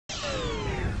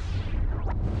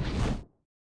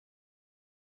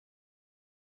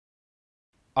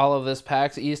All of this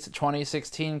PAX East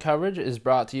 2016 coverage is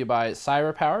brought to you by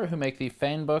CyberPower, who make the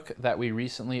Fanebook that we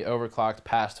recently overclocked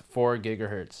past 4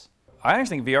 gigahertz. I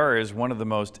actually think VR is one of the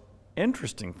most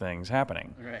interesting things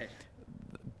happening. Right.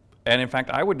 And in fact,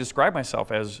 I would describe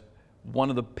myself as one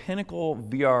of the pinnacle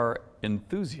VR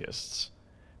enthusiasts,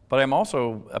 but I'm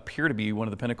also appear to be one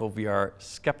of the pinnacle VR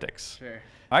skeptics. Sure.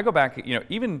 I go back,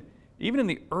 even in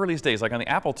the earliest days, like on the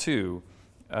Apple II,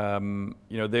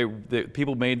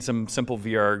 people made some simple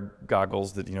VR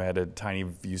goggles that had a tiny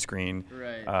view screen,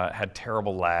 right. Had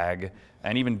terrible lag,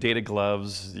 and even data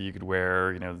gloves that you could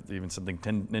wear. Even something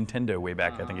Nintendo way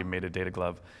back, I think, even made a data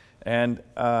glove, and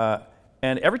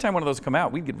every time one of those come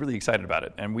out, we'd get really excited about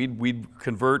it, and we'd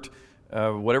convert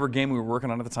whatever game we were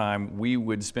working on at the time. We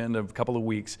would spend a couple of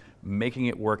weeks making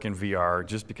it work in VR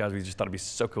just because we just thought it'd be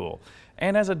so cool.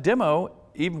 And as a demo,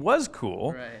 it was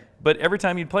cool. Right. But every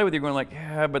time you'd play with it, you're going like,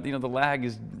 yeah, but the lag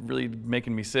is really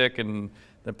making me sick, and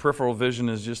the peripheral vision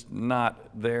is just not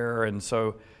there. And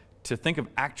so, to think of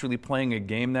actually playing a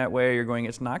game that way, you're going,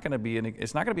 it's not going to be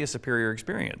a superior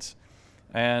experience.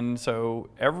 And so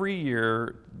every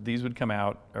year these would come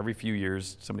out. Every few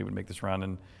years, somebody would make this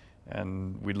run,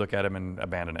 and we'd look at them and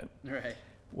abandon it. Right.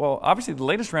 Well, obviously, the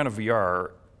latest round of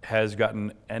VR has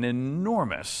gotten an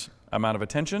enormous amount of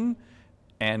attention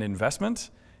and investment.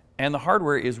 And the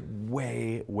hardware is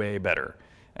way, way better.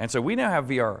 And so we now have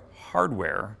VR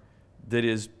hardware that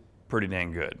is pretty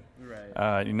dang good.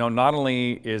 Right. Not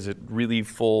only is it really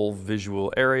full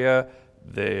visual area,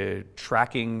 the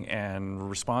tracking and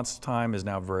response time is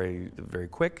now very, very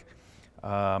quick.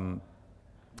 And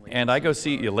I go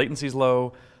see, latency's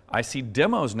low. I see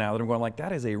demos now that I'm going like,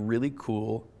 that is a really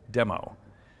cool demo.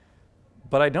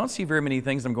 But I don't see very many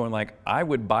things that I'm going like, I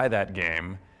would buy that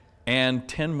game and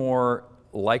 10 more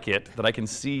like it, that I can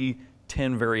see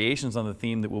 10 variations on the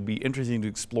theme that will be interesting to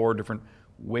explore different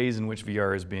ways in which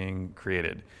VR is being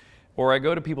created. Or I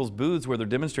go to people's booths where they're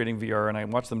demonstrating VR and I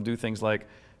watch them do things like,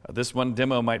 this one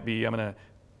demo might be, I'm going to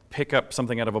pick up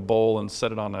something out of a bowl and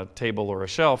set it on a table or a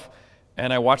shelf,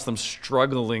 and I watch them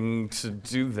struggling to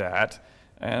do that,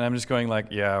 and I'm just going like,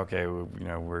 yeah, okay,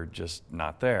 we're just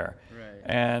not there.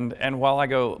 Right. And while I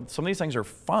go, some of these things are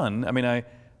fun. I mean,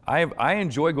 I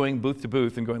enjoy going booth to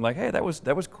booth and going like, hey, that was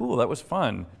cool, that was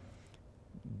fun.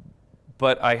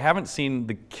 But I haven't seen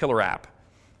the killer app,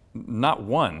 not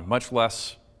one, much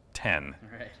less 10.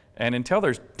 Right. And until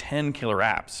there's 10 killer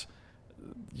apps,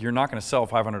 you're not going to sell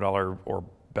 $500 or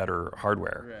better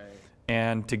hardware. Right.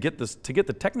 And to get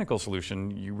the technical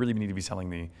solution, you really need to be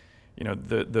selling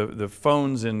the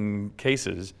phones in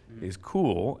cases is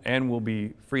cool and will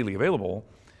be freely available,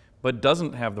 but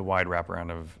doesn't have the wide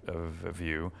wraparound of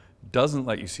view, doesn't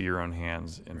let you see your own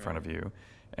hands in front of you.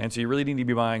 And so you really need to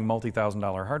be buying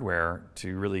multi-$1,000 hardware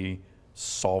to really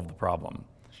solve the problem.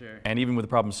 Sure. And even with the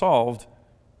problem solved,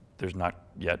 there's not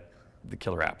yet the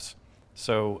killer apps.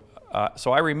 So,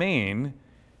 so I remain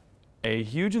a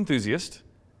huge enthusiast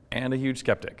and a huge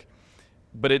skeptic.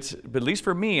 But at least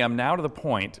for me, I'm now to the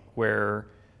point where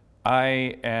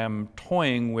I am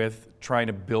toying with trying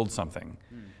to build something.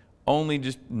 Only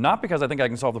just, not because I think I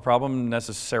can solve the problem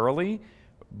necessarily,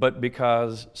 but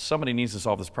because somebody needs to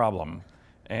solve this problem.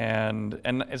 And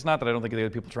it's not that I don't think the other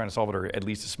people trying to solve it are at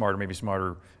least as smart or maybe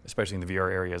smarter, especially in the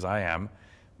VR area as I am,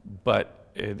 but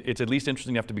it's at least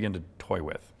interesting enough to begin to toy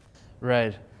with.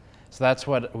 Right. So that's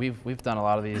what we've done a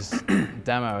lot of these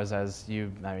demos, as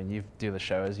you do the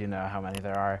shows, you know how many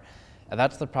there are. And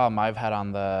that's the problem I've had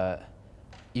on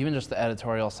even just the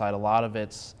editorial side. A lot of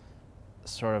it's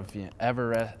sort of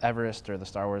Everest or the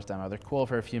Star Wars demo. They're cool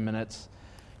for a few minutes,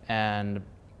 and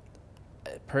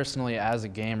personally, as a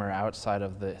gamer outside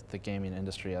of the gaming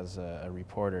industry, as a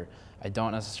reporter, I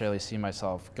don't necessarily see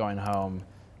myself going home,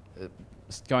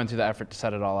 going through the effort to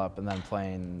set it all up and then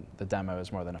playing the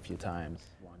demos more than a few times.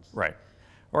 Right.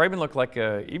 Or even look like,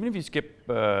 even if you skip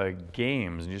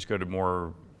games and you just go to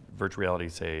more virtual reality,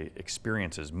 say,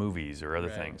 experiences, movies or other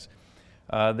things,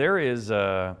 there is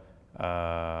a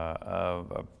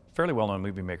fairly well-known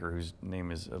movie maker whose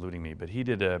name is eluding me, but he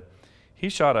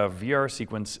shot a VR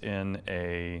sequence in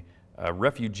a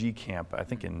refugee camp, I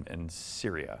think in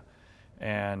Syria.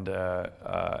 And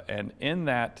in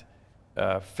that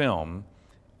film,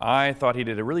 I thought he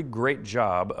did a really great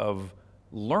job of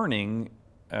learning,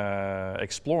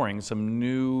 exploring some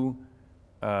new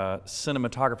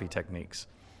cinematography techniques.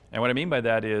 And what I mean by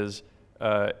that is,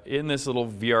 in this little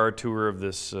VR tour of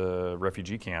this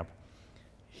refugee camp,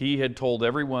 he had told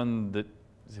everyone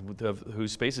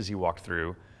whose spaces he walked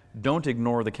through, don't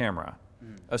ignore the camera.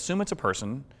 Assume it's a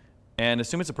person, and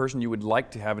assume it's a person you would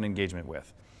like to have an engagement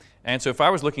with. And so if I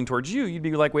was looking towards you, you'd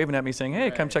be like waving at me saying, hey,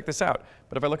 come check this out.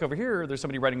 But if I look over here, there's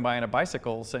somebody riding by on a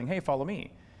bicycle saying, hey, follow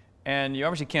me. And you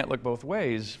obviously can't look both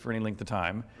ways for any length of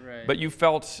time, but you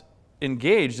felt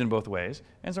engaged in both ways.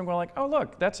 And so I'm going like, oh,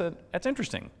 look, that's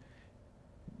interesting.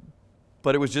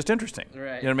 But it was just interesting. You know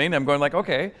what I mean? I'm going like,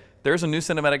 okay, there's a new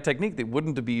cinematic technique that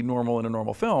wouldn't be normal in a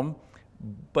normal film,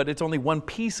 but it's only one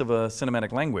piece of a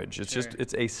cinematic language. It's just,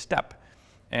 it's a step.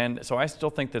 And so I still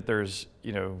think that there's,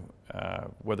 you know,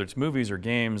 whether it's movies or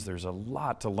games, there's a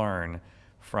lot to learn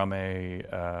from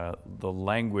the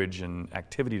language and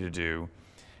activity to do.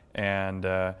 And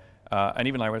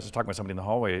even I was talking with somebody in the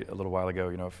hallway a little while ago,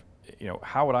 you know,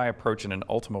 how would I approach in an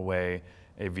Ultima way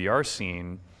a VR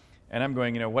scene? And I'm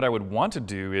going, you know, what I would want to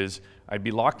do is I'd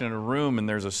be locked in a room and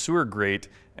there's a sewer grate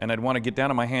and I'd want to get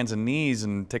down on my hands and knees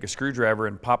and take a screwdriver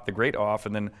and pop the grate off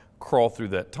and then crawl through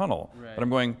that tunnel. But I'm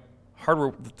going,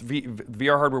 hardware,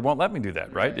 VR hardware won't let me do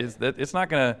that, right? It's not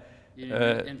going to... You need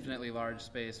an infinitely large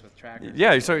space with trackers.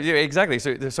 Yeah, so yeah, exactly.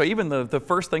 So even the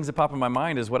first things that pop in my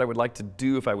mind is what I would like to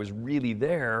do if I was really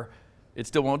there, it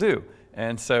still won't do.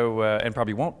 And so, and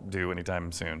probably won't do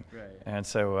anytime soon. And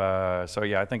so, so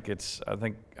yeah, I think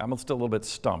I'm still a little bit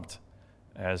stumped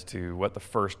as to what the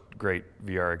first great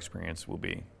VR experience will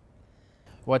be.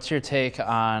 What's your take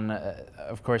on,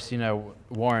 of course, you know,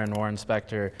 Warren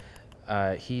Spector,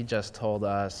 he just told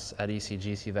us at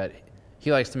ECGC that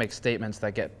he likes to make statements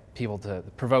that get people to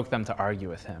provoke them to argue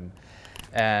with him.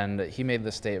 And he made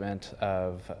the statement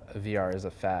of VR is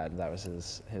a fad. That was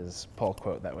his poll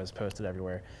quote that was posted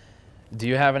everywhere. Do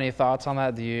you have any thoughts on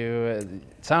that? It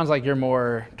sounds like you're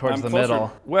more towards the middle.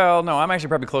 Well, no, I'm actually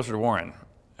probably closer to Warren.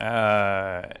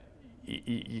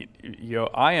 You know,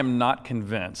 I am not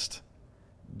convinced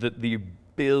that the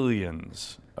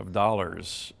billions of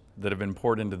dollars that have been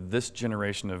poured into this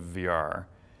generation of VR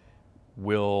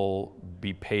will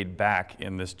be paid back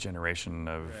in this generation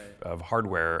of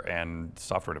hardware and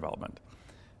software development.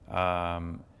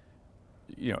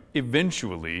 You know,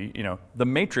 eventually, you know, the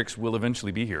Matrix will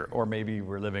eventually be here, or maybe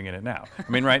we're living in it now. I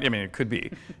mean, right? I mean, it could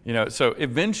be. You know, so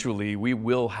eventually we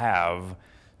will have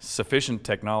sufficient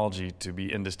technology to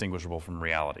be indistinguishable from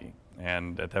reality,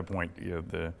 and at that point, you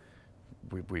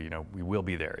know, we will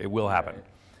be there. It will happen.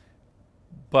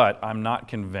 But I'm not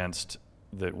convinced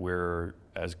that we're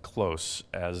as close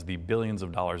as the billions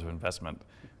of dollars of investment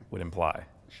would imply.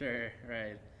 Sure,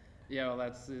 right. Yeah, well,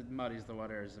 it muddies the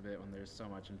waters a bit when there's so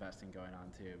much investing going on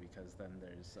too, because then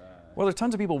there's... Well, there's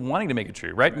tons of people wanting to make it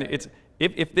true, right? And it's,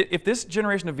 if this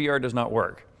generation of VR does not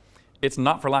work, it's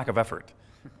not for lack of effort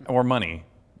or money,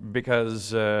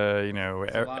 because, you know,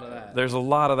 there's a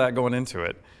lot of that going into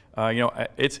it. You know,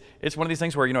 it's one of these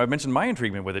things where, you know, I've mentioned my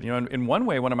intriguement with it. You know, in one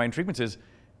way, one of my intriguements is,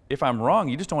 if I'm wrong,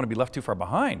 you just don't want to be left too far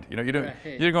behind. You know,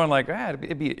 you're going like,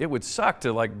 it would suck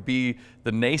to like be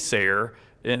the naysayer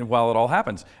while it all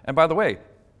happens. And by the way,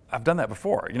 I've done that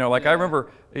before. You know, like I remember,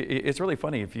 it's really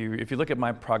funny if you look at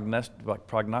my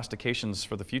prognostications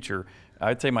for the future,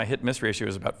 I'd say my hit-miss ratio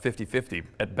is about 50-50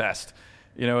 at best.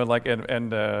 You know, like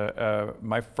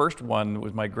my first one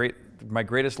was my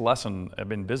greatest lesson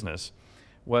in business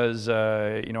was,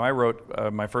 you know, I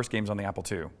wrote my first games on the Apple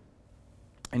II.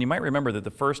 And you might remember that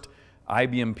the first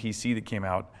IBM PC that came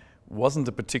out wasn't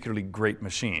a particularly great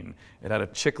machine. It had a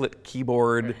chiclet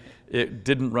keyboard. It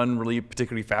didn't run really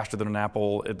particularly faster than an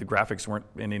Apple. The graphics weren't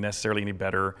necessarily any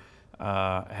better.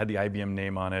 It had the IBM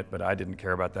name on it, but I didn't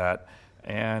care about that.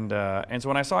 And so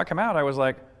when I saw it come out, I was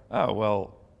like, oh,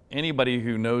 well, anybody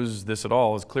who knows this at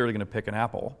all is clearly going to pick an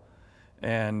Apple.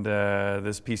 And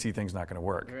this PC thing's not going to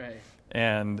work.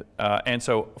 And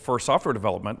so for software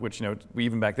development, which, you know,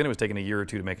 even back then it was taking a year or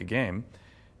two to make a game.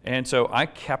 And so I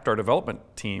kept our development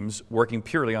teams working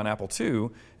purely on Apple II,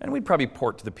 and we'd probably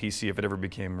port to the PC if it ever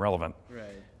became relevant.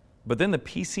 But then the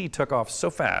PC took off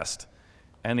so fast,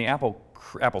 and the Apple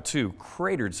II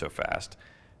cratered so fast,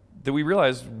 that we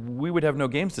realized we would have no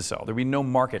games to sell. There'd be no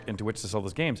market into which to sell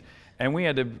those games. And we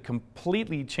had to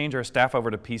completely change our staff over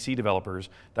to PC developers.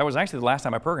 That was actually the last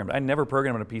time I programmed. I never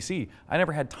programmed on a PC. I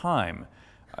never had time.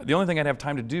 The only thing I'd have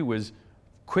time to do was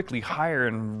quickly hire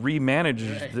and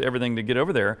remanage everything to get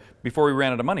over there before we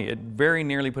ran out of money. It very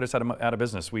nearly put us out of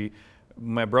business.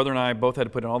 My brother and I both had to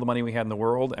put in all the money we had in the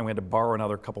world, and we had to borrow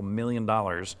another couple $1 million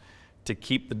to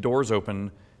keep the doors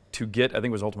open to get, I think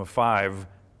it was Ultima 5,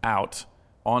 out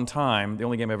on time. The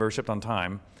only game I ever shipped on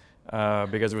time,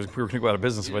 because we were going to go out of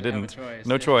business if I didn't.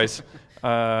 No choice.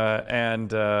 And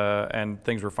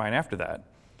things were fine after that.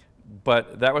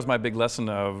 But that was my big lesson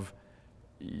of,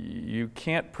 you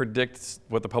can't predict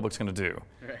what the public's going to do.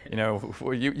 You know,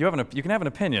 you can have an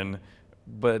opinion,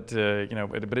 but you know,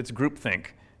 but it's groupthink,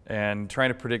 and trying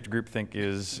to predict groupthink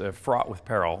is fraught with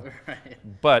peril. Right.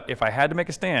 But if I had to make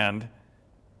a stand,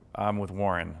 I'm with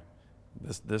Warren.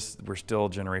 We're still a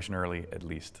generation early, at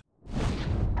least.